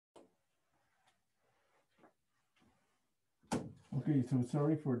Okay, so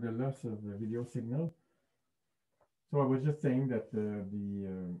sorry for the loss of the video signal. So I was just saying that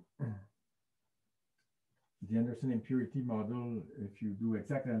the Anderson impurity model, if you do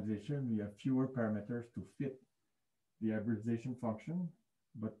exact analyzation, you have fewer parameters to fit the hybridization function.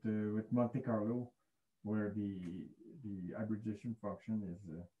 But with Monte Carlo, where the hybridization function is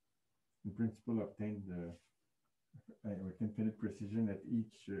in principle obtained with infinite precision at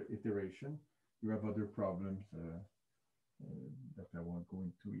each iteration, you have other problems that I won't go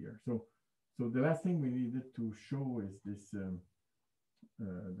into here. So the last thing we needed to show is this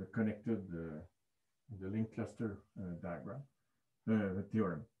the connected the link cluster diagram, the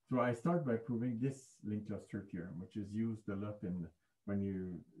theorem. So I start by proving this link cluster theorem, which is used a lot in when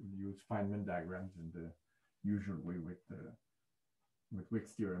you use Feynman diagrams in the usual way with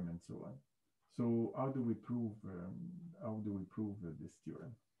Wick's theorem and so on. So how do we prove this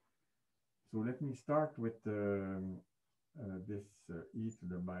theorem? So let me start with this e to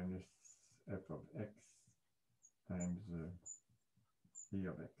the minus f of x times e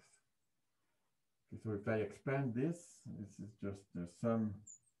of x. Okay, so if I expand this is just the sum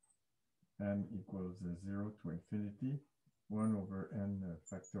n equals 0 to infinity, 1 over n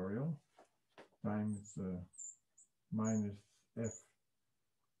factorial times minus f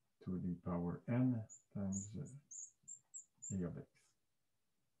to the power n times e of x.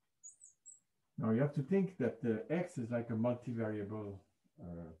 Now you have to think that x is like a multivariable,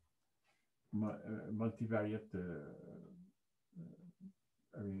 multivariate.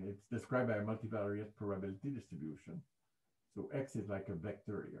 I mean, it's described by a multivariate probability distribution. So x is like a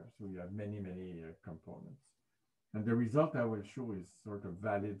vector here. So you have many components, and the result I will show is sort of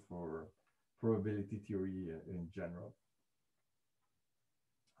valid for probability theory in general.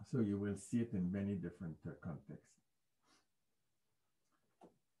 So you will see it in many different contexts.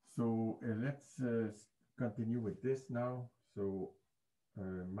 So let's continue with this now. So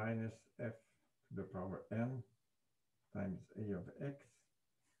minus f to the power n times a of x,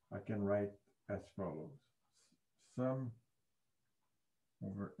 I can write as follows. Sum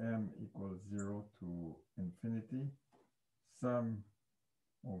over m equals 0 to infinity. Sum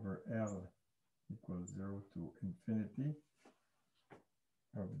over L equals 0 to infinity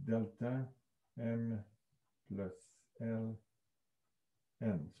of delta m plus L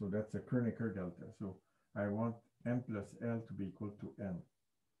n. So that's a Kronecker delta. So I want m plus L to be equal to n.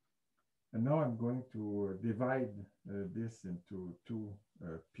 And now I'm going to divide this into two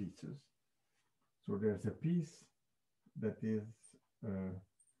pieces. So there's a piece that is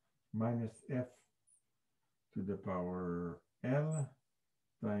minus f to the power L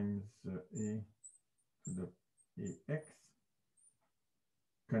times a to the ax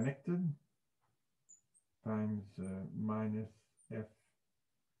connected times minus f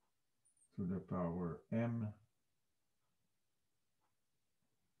to the power m,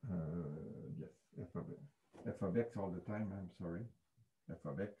 yes, f of x all the time, I'm sorry, f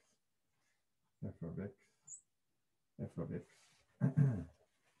of x, f of x, f of x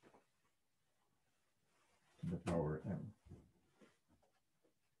to the power m.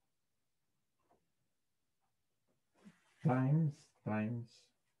 Times,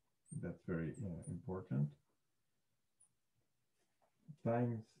 that's very important,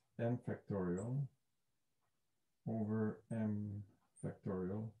 times n factorial over m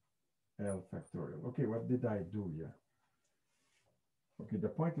factorial L factorial. Okay, what did I do here? Okay, the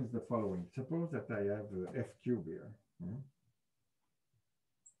point is the following. Suppose that I have f cube here,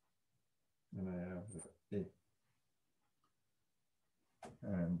 and I have a,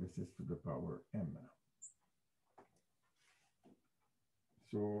 and this is to the power m.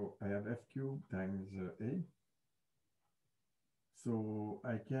 So I have f cubed times a. So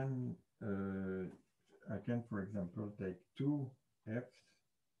I can, for example, take two f's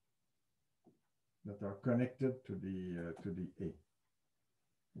that are connected to the a,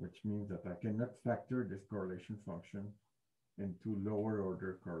 which means that I cannot factor this correlation function into lower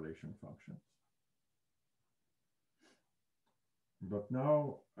order correlation functions. But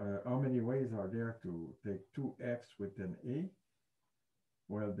now, how many ways are there to take two f's with an a?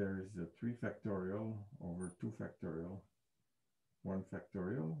 Well, there is a 3 factorial over 2 factorial, 1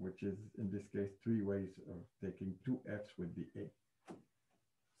 factorial, which is in this case 3 ways of taking two f's with the a.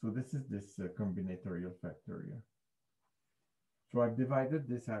 So this is this combinatorial factor here. So I've divided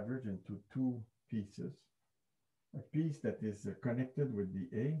this average into two pieces. A piece that is connected with the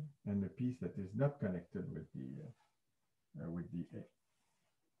a, and a piece that is not connected with the a.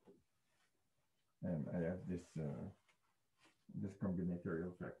 And I have this this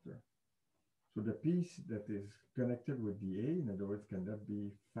combinatorial factor. So the piece that is connected with the a, in other words, cannot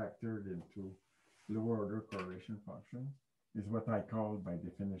be factored into lower order correlation functions. is what I call by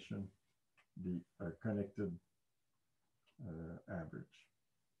definition the connected average.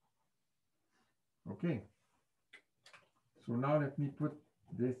 Okay, so now let me put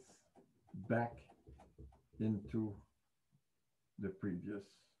this back into the previous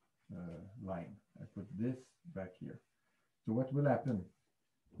line. I put this back here. So what will happen?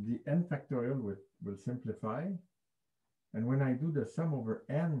 The n factorial will simplify, and when I do the sum over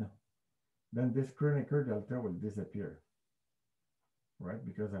n, then this Kronecker delta will disappear, right?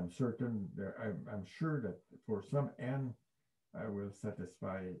 Because I'm certain there, I'm sure that for some n, I will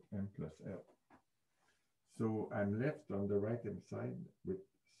satisfy m plus l. So I'm left on the right hand side with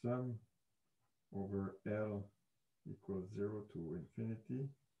sum over L equals 0 to infinity,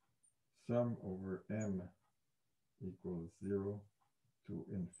 sum over M equals 0 to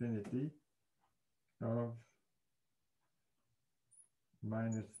infinity of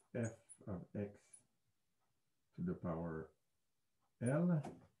minus f of x to the power L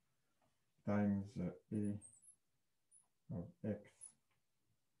times a of x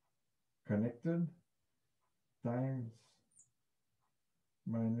connected times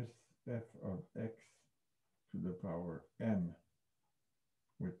minus f of x to the power m,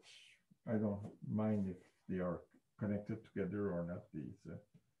 which I don't mind if they are connected together or not, these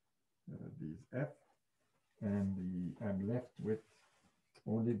f, and I'm left with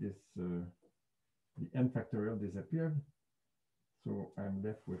only this, the n factorial disappeared, so I'm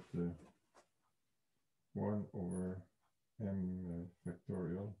left with 1 over m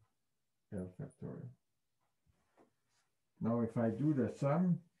factorial L factorial. Now if I do the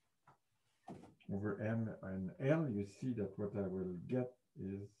sum over m and L, you see that what I will get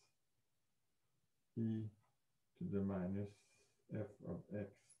is e to the minus f of x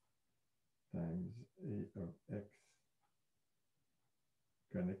times a of x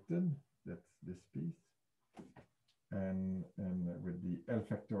connected, that's this piece, and with the L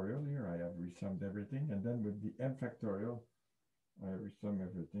factorial here, I have resummed everything, and then with the m factorial, I resum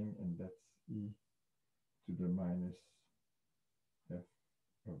everything, and that's e to the minus f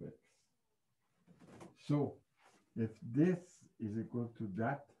of x. So if this is equal to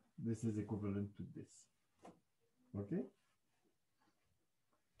that, this is equivalent to this. Okay?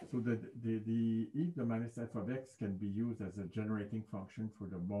 So the e to the minus f of x can be used as a generating function for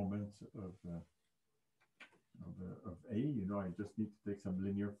the moments of a. You know, I just need to take some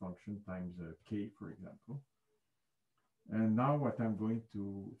linear function times k, for example. And now what I'm going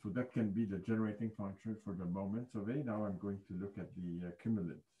to, so that can be the generating function for the moments of a. Now I'm going to look at the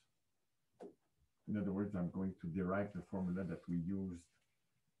cumulants. In other words, I'm going to derive the formula that we used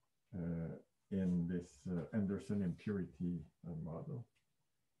in this Anderson impurity model.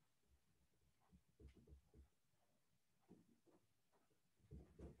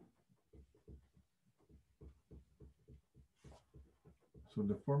 So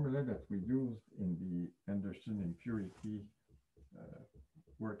the formula that we used in the Anderson impurity,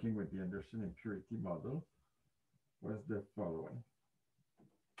 working with the Anderson impurity model, was the following.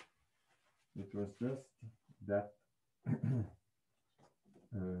 It was just that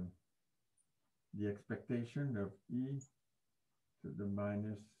the expectation of e to the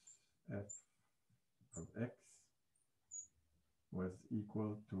minus f of x was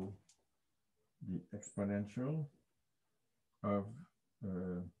equal to the exponential of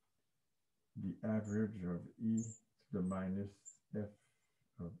the average of e to the minus f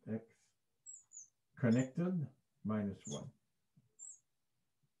of x connected minus 1.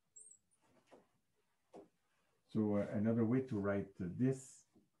 So another way to write this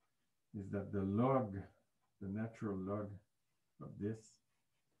is that the log, the natural log of this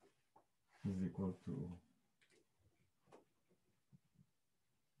is equal to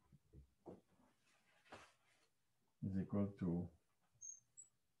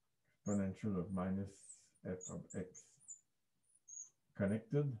exponential of minus f of x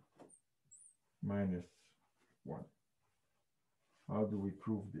connected minus 1. How do we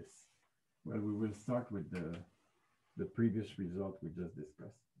prove this? Well, we will start with the previous result we just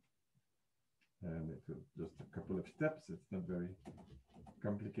discussed. And it will just a couple of steps. It's not very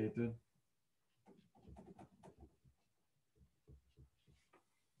complicated.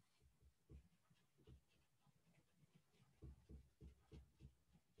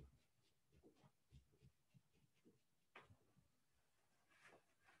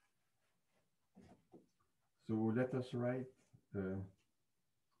 So let us write the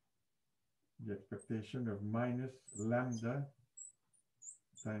expectation of minus lambda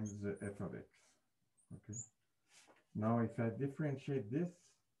times the f of x. Okay. Now, if I differentiate this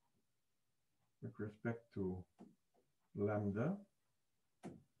with respect to lambda,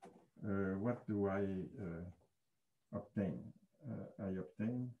 what do I obtain. I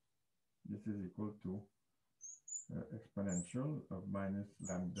obtain this is equal to exponential of minus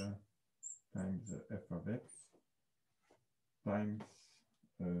lambda times f of x times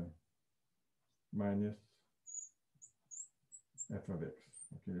minus f of x.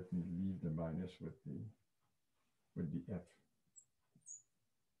 Okay, let me leave the minus with the f.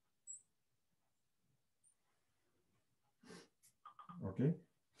 Okay,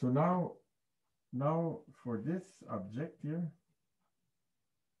 so now for this object here,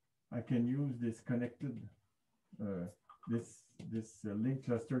 I can use this connected this linked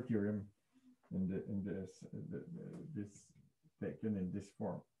cluster theorem in this taken in this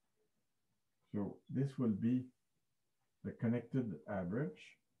form. So this will be the connected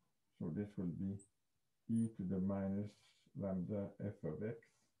average. So this will be e to the minus lambda f of x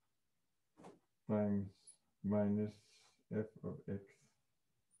times minus f of x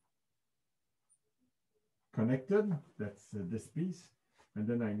connected. That's this piece. And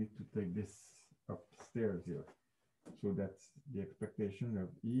then I need to take this upstairs here. So that's the expectation of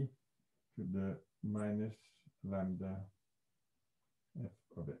e to the minus lambda f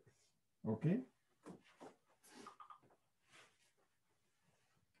of x. Okay?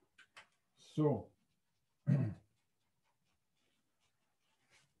 So,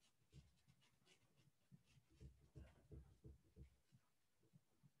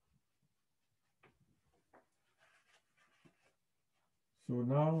 so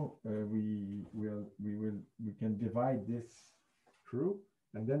now we can divide this through,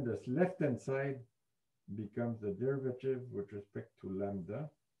 and then this left-hand side becomes the derivative with respect to lambda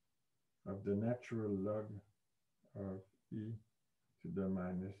of the natural log of e to the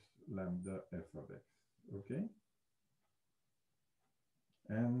minus lambda f of x. Okay,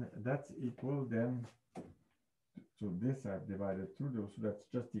 and that's equal then. So this I've divided through those, so that's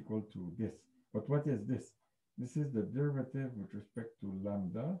just equal to this. But what is this? This is the derivative with respect to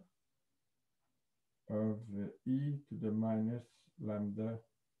lambda of e to the minus lambda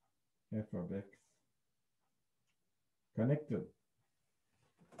f of x connected.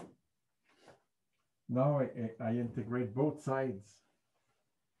 Now I integrate both sides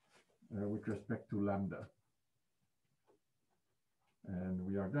with respect to lambda. And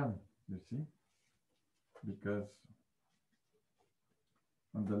we are done, you see, because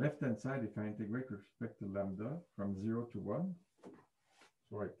on the left-hand side, if I integrate with respect to lambda from 0 to 1,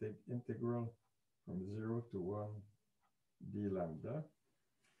 so I take integral from 0 to 1 d lambda,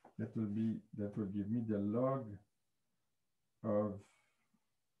 that will give me the log of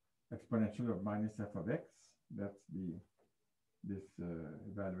exponential of minus f of x. That's this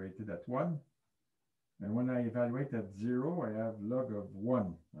evaluated at 1. And when I evaluate at 0, I have log of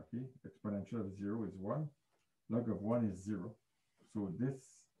 1. Okay, exponential of 0 is 1. Log of 1 is 0. So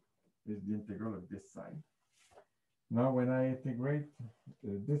this is the integral of this side. Now when I integrate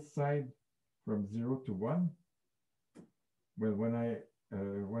this side from 0 to 1, well, when I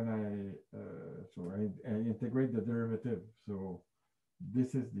integrate the derivative, so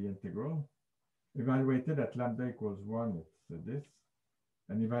this is the integral. Evaluated at lambda equals 1, it's this.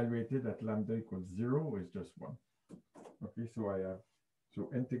 And evaluated at lambda equals 0 is just 1. Okay, so I have, so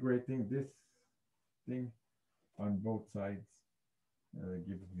integrating this thing on both sides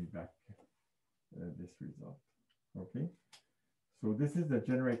gives me back this result. Okay, so this is the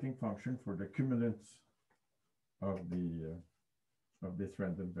generating function for the cumulants of this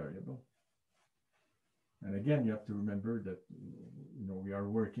random variable. And again, you have to remember that we are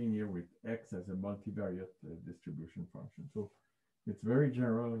working here with x as a multivariate distribution function. So it's very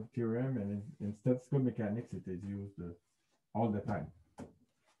general theorem, and in statistical mechanics, it is used all the time.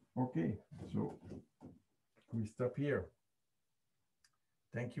 Okay, so we stop here.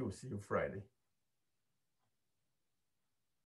 Thank you. See you Friday.